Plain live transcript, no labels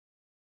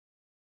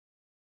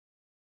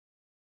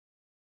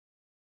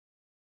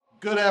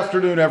Good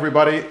afternoon,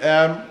 everybody,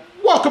 and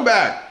welcome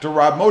back to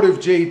Robmotive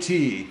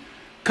JT.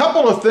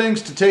 Couple of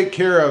things to take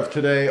care of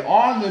today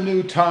on the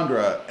new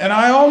Tundra, and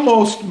I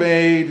almost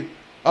made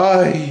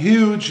a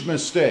huge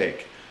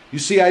mistake. You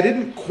see, I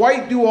didn't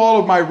quite do all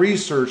of my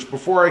research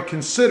before I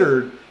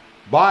considered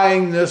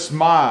buying this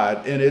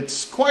mod, and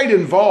it's quite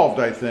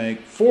involved, I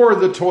think, for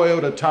the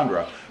Toyota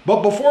Tundra.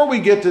 But before we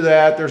get to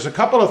that, there's a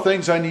couple of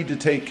things I need to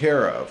take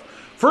care of.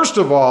 First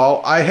of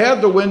all, I had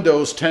the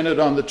windows tinted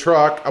on the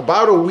truck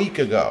about a week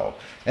ago,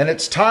 and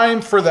it's time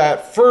for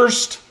that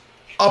first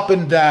up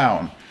and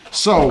down.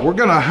 So we're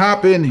gonna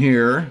hop in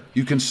here.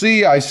 You can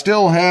see I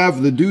still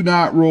have the do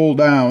not roll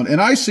down, and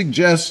I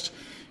suggest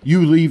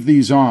you leave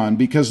these on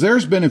because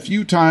there's been a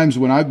few times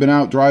when I've been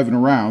out driving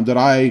around that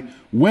I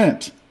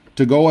went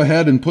to go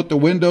ahead and put the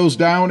windows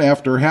down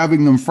after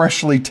having them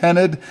freshly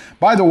tinted.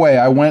 By the way,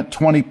 I went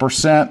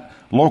 20%,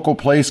 local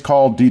place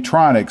called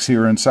D-Tronics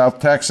here in South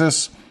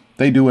Texas.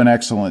 They do an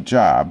excellent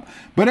job.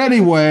 But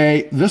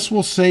anyway, this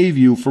will save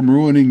you from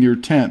ruining your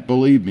tent,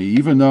 believe me,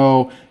 even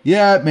though,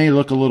 yeah, it may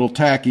look a little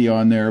tacky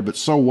on there, but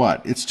so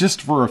what? It's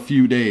just for a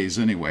few days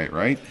anyway,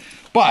 right?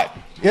 But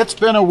it's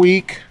been a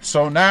week,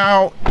 so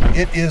now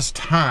it is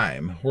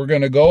time. We're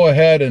going to go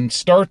ahead and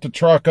start the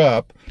truck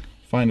up.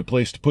 Find a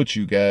place to put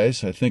you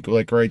guys, I think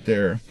like right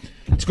there.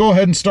 Let's go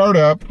ahead and start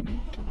up,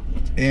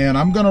 and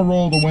I'm going to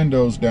roll the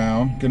windows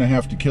down. Going to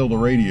have to kill the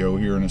radio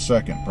here in a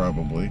second,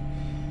 probably.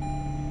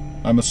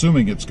 I'm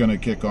assuming it's going to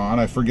kick on.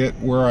 I forget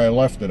where I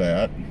left it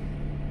at.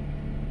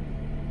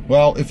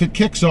 Well, if it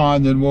kicks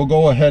on, then we'll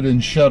go ahead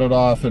and shut it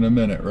off in a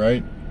minute,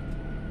 right?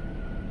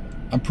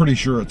 I'm pretty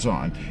sure it's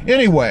on.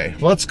 Anyway,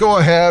 let's go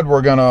ahead.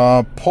 We're going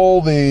to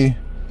pull the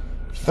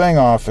thing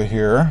off of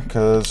here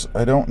because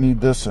I don't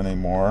need this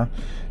anymore.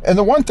 And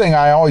the one thing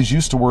I always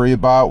used to worry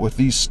about with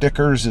these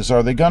stickers is,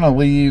 are they going to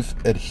leave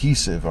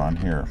adhesive on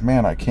here?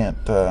 Man, I can't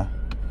grab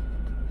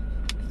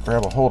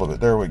a hold of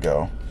it. There we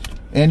go.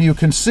 And you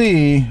can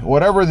see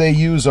whatever they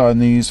use on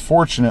these,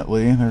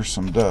 fortunately, there's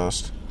some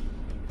dust,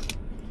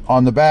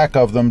 on the back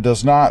of them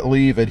does not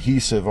leave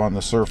adhesive on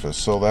the surface,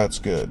 so that's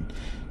good.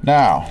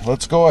 Now,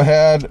 let's go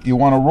ahead. You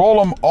want to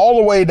roll them all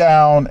the way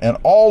down and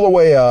all the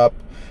way up.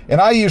 And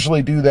I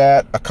usually do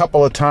that a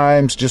couple of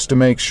times just to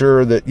make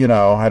sure that, you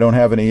know, I don't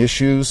have any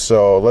issues.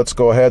 So let's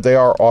go ahead. They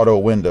are auto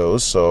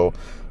windows, so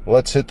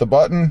let's hit the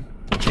button.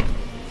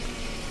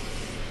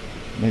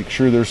 Make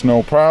sure there's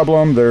no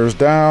problem. There's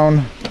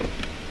down.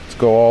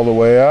 Go all the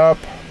way up.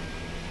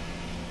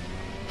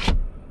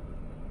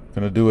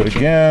 Gonna do it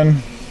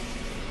again.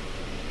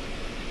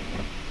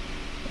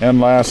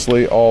 And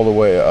lastly, all the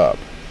way up.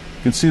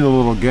 You can see the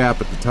little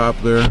gap at the top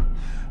there.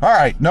 All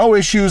right, no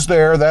issues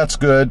there, that's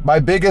good. My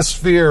biggest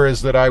fear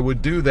is that I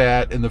would do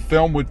that and the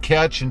film would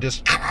catch and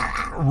just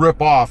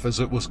rip off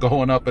as it was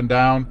going up and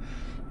down.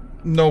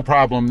 No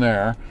problem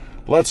there.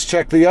 Let's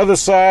check the other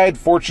side.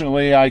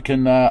 Fortunately, I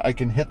can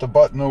hit the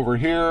button over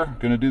here.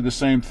 Gonna do the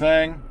same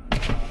thing.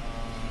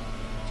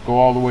 Go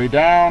all the way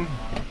down,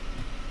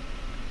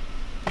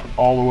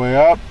 all the way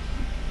up,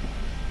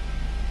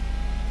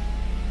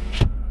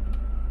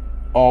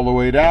 all the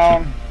way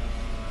down,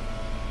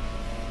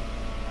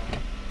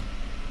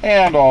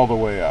 and all the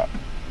way up.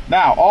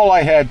 Now, all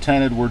I had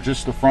tinted were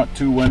just the front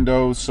two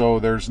windows, so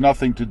there's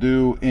nothing to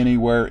do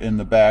anywhere in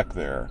the back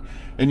there.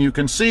 And you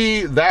can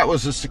see that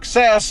was a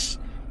success,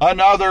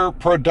 another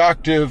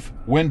productive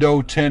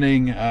window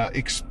tinting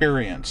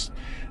experience.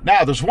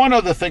 Now, there's one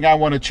other thing I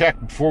want to check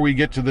before we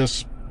get to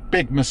this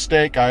big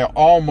mistake I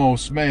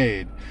almost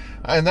made,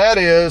 and that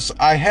is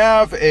I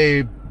have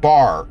a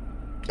bar.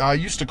 I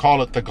used to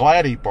call it the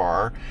Gladi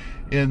bar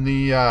in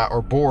the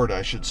or board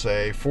I should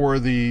say, for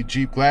the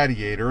Jeep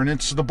Gladiator, and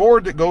it's the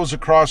board that goes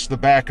across the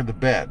back of the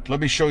bed. Let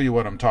me show you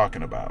what I'm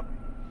talking about.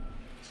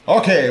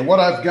 Okay, what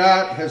I've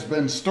got has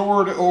been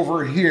stored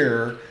over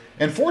here,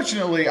 and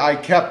fortunately I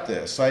kept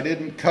this. I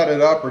didn't cut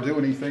it up or do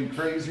anything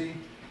crazy.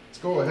 Let's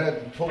go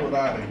ahead and pull it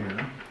out of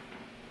here.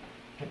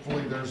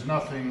 Hopefully there's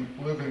nothing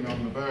living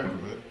on the back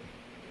of it.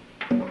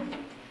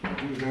 I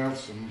do have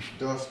some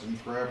dust and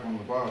crap on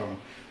the bottom.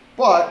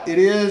 But it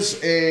is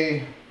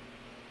a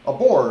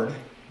board.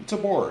 It's a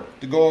board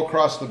to go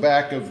across the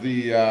back of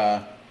the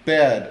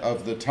bed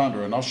of the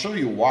Tundra, and I'll show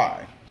you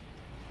why.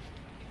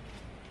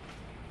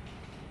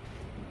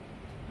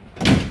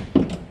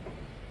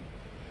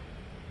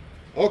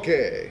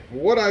 Okay,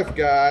 what I've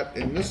got,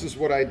 and this is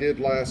what I did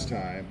last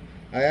time,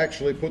 I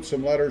actually put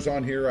some letters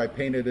on here. I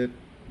painted it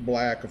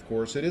black, of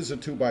course. It is a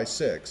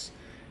 2x6,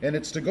 and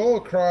it's to go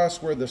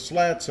across where the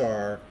slats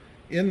are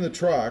in the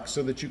truck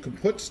so that you can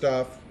put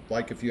stuff,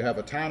 like if you have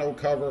a tonneau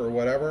cover or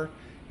whatever,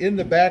 in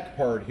the back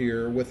part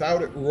here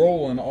without it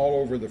rolling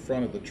all over the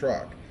front of the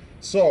truck.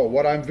 So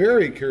what I'm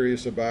very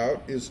curious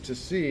about is to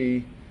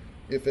see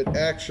if it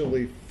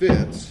actually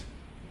fits,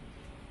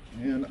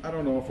 and I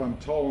don't know if I'm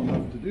tall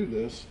enough to do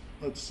this.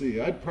 Let's see,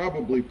 I'd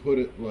probably put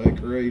it like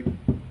right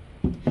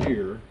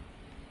here.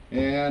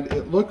 And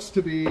it looks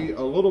to be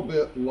a little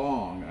bit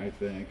long, I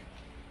think.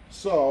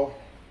 So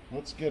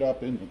let's get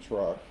up in the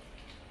truck.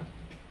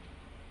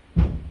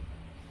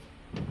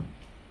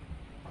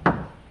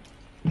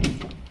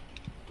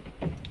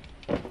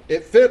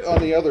 It fit on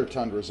the other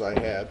Tundras I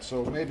had,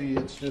 so maybe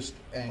it's just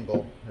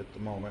angle at the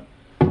moment.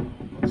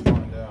 Let's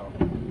find out.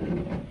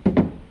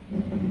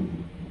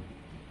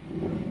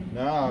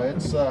 No,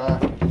 it's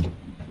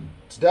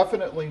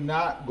definitely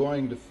not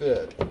going to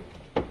fit.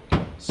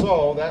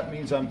 So that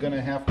means I'm going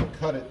to have to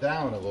cut it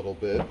down a little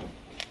bit.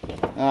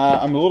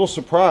 I'm a little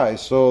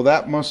surprised. So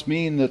that must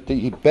mean that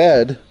the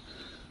bed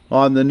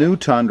on the new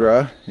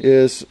Tundra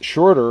is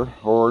shorter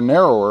or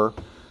narrower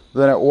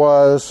than it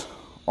was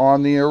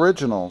on the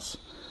originals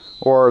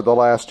or the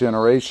last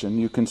generation.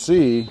 You can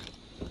see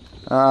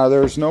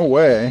there's no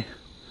way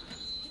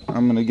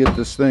I'm going to get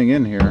this thing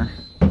in here.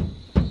 I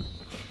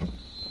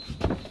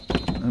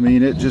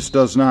mean, it just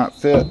does not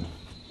fit.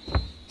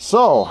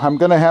 So I'm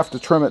going to have to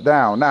trim it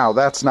down. Now,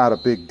 that's not a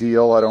big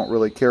deal. I don't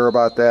really care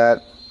about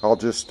that. I'll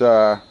just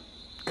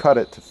cut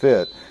it to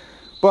fit.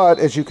 But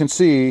as you can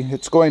see,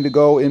 it's going to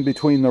go in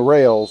between the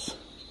rails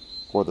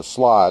or the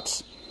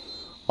slots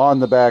on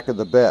the back of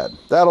the bed.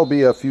 That'll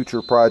be a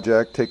future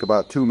project. Take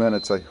about 2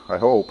 minutes, I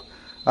hope,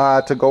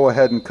 to go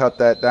ahead and cut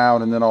that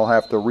down, and then I'll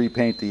have to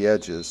repaint the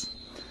edges.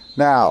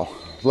 Now,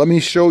 let me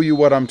show you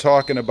what I'm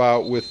talking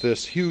about with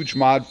this huge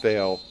mod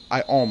fail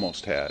I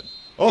almost had.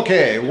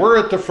 Okay, we're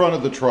at the front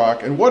of the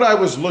truck, and what I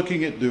was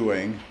looking at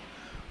doing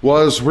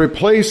was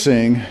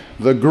replacing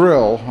the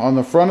grill on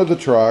the front of the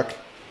truck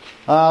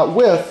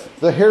with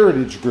the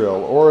Heritage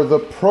grill, or the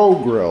Pro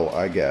grill,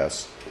 I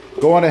guess.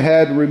 Going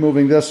ahead and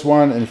removing this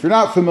one, and if you're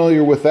not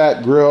familiar with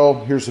that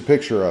grill, here's a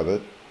picture of it.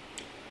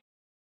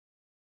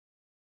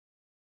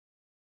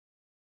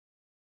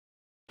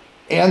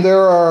 And there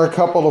are a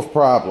couple of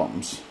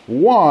problems.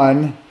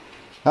 One,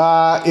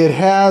 it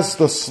has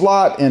the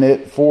slot in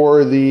it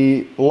for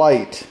the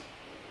light,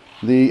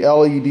 the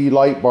LED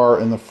light bar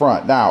in the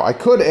front. Now, I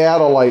could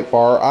add a light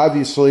bar.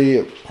 Obviously,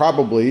 it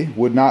probably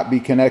would not be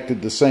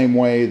connected the same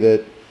way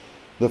that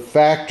the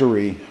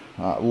factory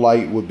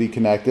light would be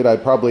connected.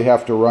 I'd probably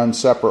have to run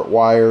separate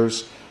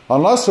wires,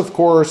 unless, of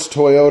course,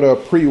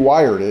 Toyota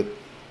pre-wired it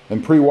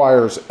and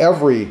pre-wires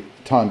every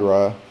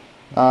Tundra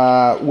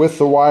with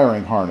the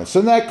wiring harness.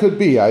 And that could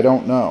be, I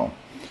don't know.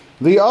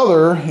 The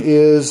other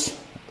is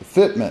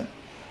Fitment.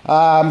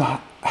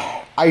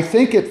 I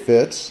think it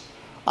fits.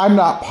 I'm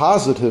not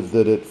positive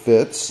that it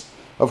fits.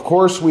 Of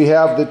course, we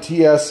have the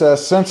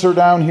TSS sensor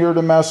down here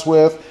to mess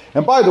with.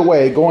 And by the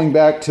way, going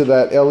back to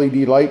that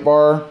LED light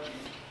bar,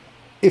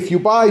 if you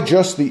buy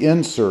just the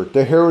insert,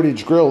 the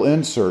Heritage Grill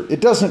insert, it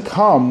doesn't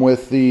come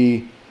with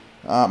the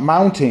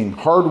mounting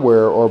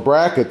hardware or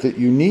bracket that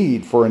you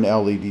need for an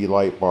LED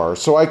light bar.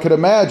 So I could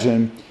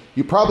imagine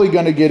you're probably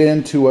going to get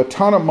into a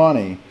ton of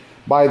money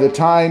by the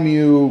time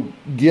you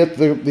get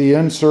the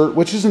insert,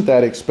 which isn't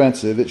that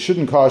expensive. It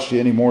shouldn't cost you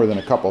any more than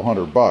a couple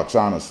 $100,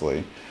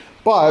 honestly.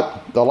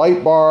 But the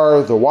light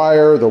bar, the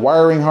wire, the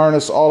wiring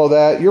harness, all of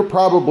that, you're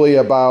probably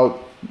about,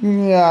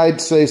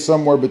 I'd say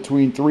somewhere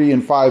between $300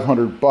 and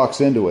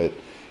 $500 into it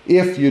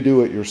if you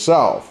do it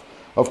yourself.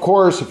 Of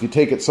course, if you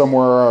take it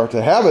somewhere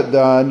to have it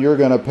done, you're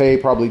going to pay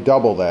probably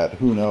double that.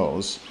 Who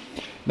knows?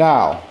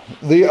 Now,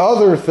 the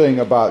other thing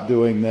about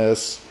doing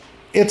this,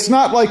 it's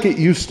not like it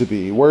used to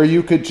be, where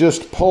you could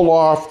just pull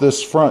off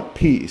this front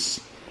piece.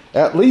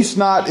 At least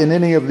not in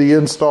any of the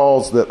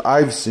installs that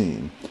I've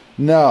seen.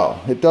 No,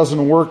 it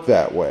doesn't work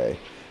that way.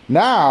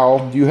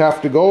 Now, you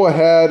have to go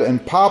ahead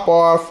and pop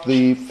off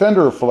the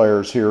fender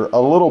flares here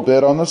a little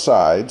bit on the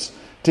sides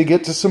to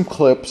get to some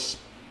clips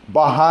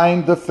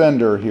behind the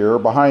fender here,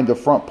 behind the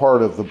front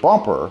part of the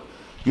bumper.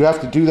 You have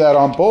to do that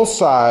on both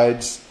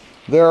sides.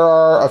 There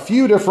are a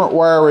few different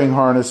wiring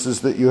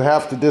harnesses that you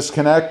have to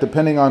disconnect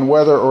depending on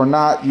whether or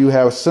not you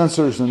have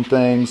sensors and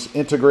things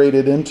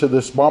integrated into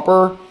this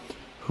bumper.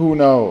 Who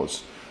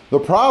knows? The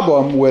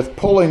problem with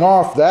pulling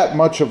off that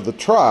much of the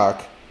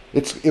truck,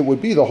 it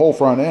would be the whole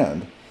front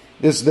end,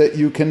 is that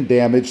you can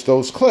damage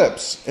those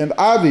clips. And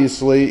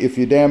obviously, if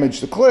you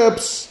damage the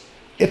clips,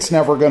 it's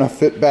never going to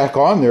fit back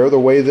on there the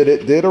way that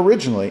it did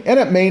originally. And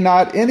it may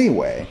not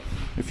anyway.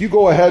 If you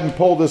go ahead and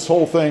pull this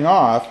whole thing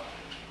off,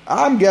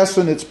 I'm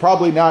guessing it's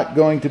probably not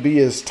going to be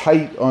as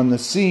tight on the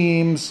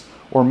seams,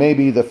 or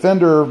maybe the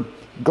fender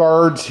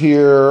guards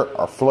here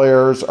or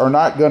flares are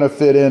not going to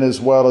fit in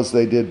as well as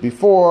they did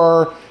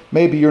before.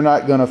 Maybe you're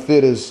not going to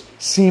fit as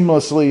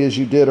seamlessly as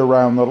you did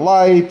around the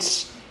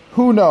lights.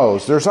 Who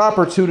knows? There's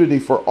opportunity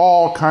for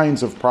all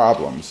kinds of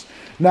problems.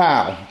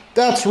 Now,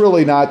 that's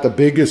really not the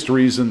biggest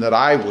reason that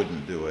I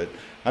wouldn't do it.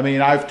 I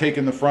mean, I've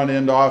taken the front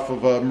end off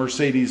of a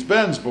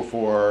Mercedes-Benz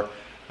before.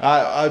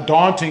 A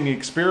daunting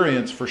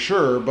experience for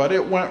sure, but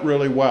it went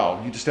really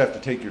well. You just have to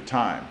take your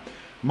time.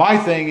 My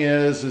thing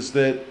is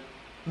that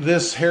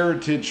this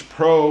Heritage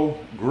Pro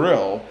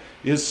grill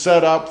is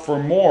set up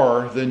for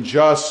more than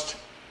just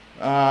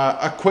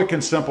a quick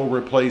and simple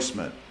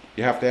replacement.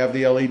 You have to have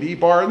the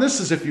LED bar, and this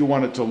is if you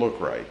want it to look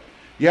right.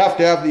 You have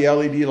to have the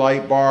LED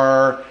light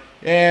bar,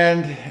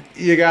 and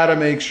you got to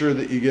make sure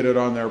that you get it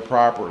on there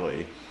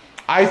properly.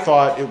 I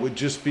thought it would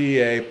just be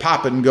a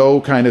pop and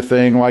go kind of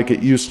thing like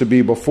it used to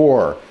be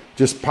before.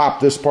 Just pop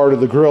this part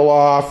of the grill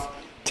off,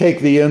 take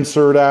the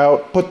insert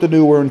out, put the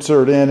newer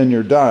insert in, and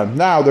you're done.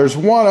 Now, there's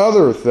one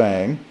other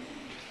thing,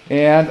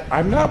 and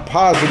I'm not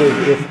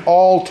positive if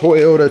all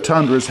Toyota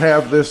Tundras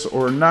have this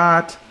or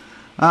not,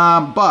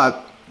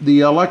 but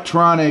the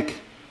electronic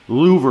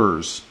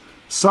louvers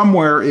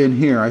somewhere in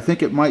here, I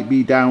think it might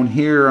be down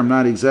here, I'm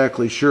not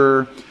exactly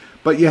sure,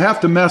 but you have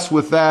to mess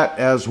with that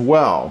as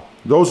well.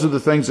 Those are the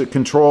things that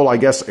control, I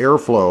guess,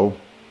 airflow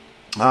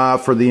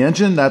for the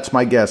engine. That's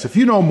my guess. If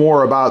you know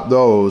more about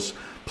those,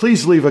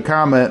 please leave a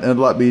comment and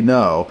let me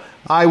know.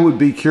 I would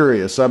be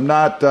curious. I'm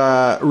not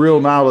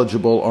real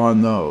knowledgeable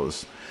on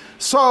those.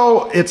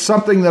 So it's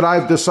something that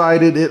I've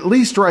decided, at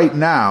least right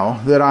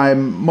now, that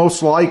I'm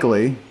most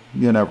likely,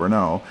 you never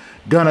know,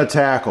 gonna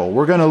tackle.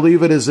 We're gonna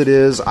leave it as it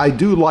is. I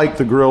do like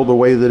the grille the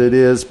way that it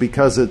is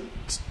because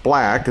it's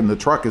black and the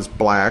truck is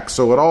black,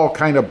 so it all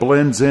kind of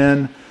blends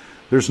in.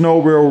 There's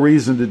no real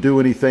reason to do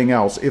anything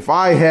else. If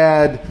I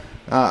had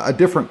a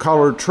different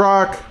colored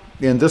truck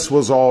and this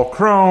was all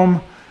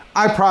chrome,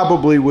 I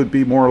probably would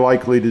be more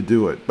likely to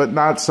do it, but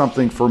not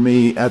something for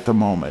me at the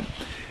moment.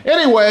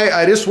 Anyway,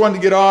 I just wanted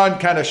to get on,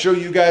 kind of show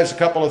you guys a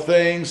couple of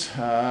things,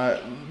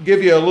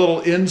 give you a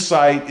little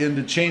insight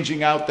into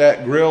changing out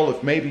that grille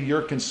if maybe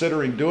you're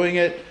considering doing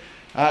it.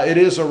 It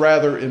is a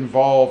rather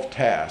involved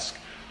task.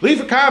 Leave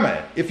a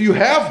comment. If you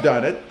have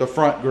done it, the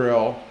front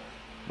grille,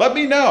 let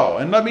me know,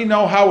 and let me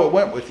know how it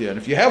went with you. And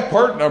if you have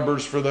part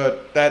numbers for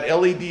that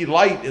LED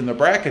light in the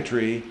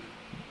bracketry,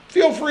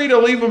 feel free to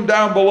leave them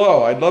down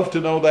below. I'd love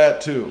to know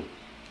that too.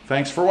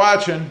 Thanks for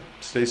watching.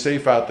 Stay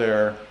safe out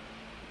there.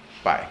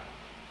 Bye.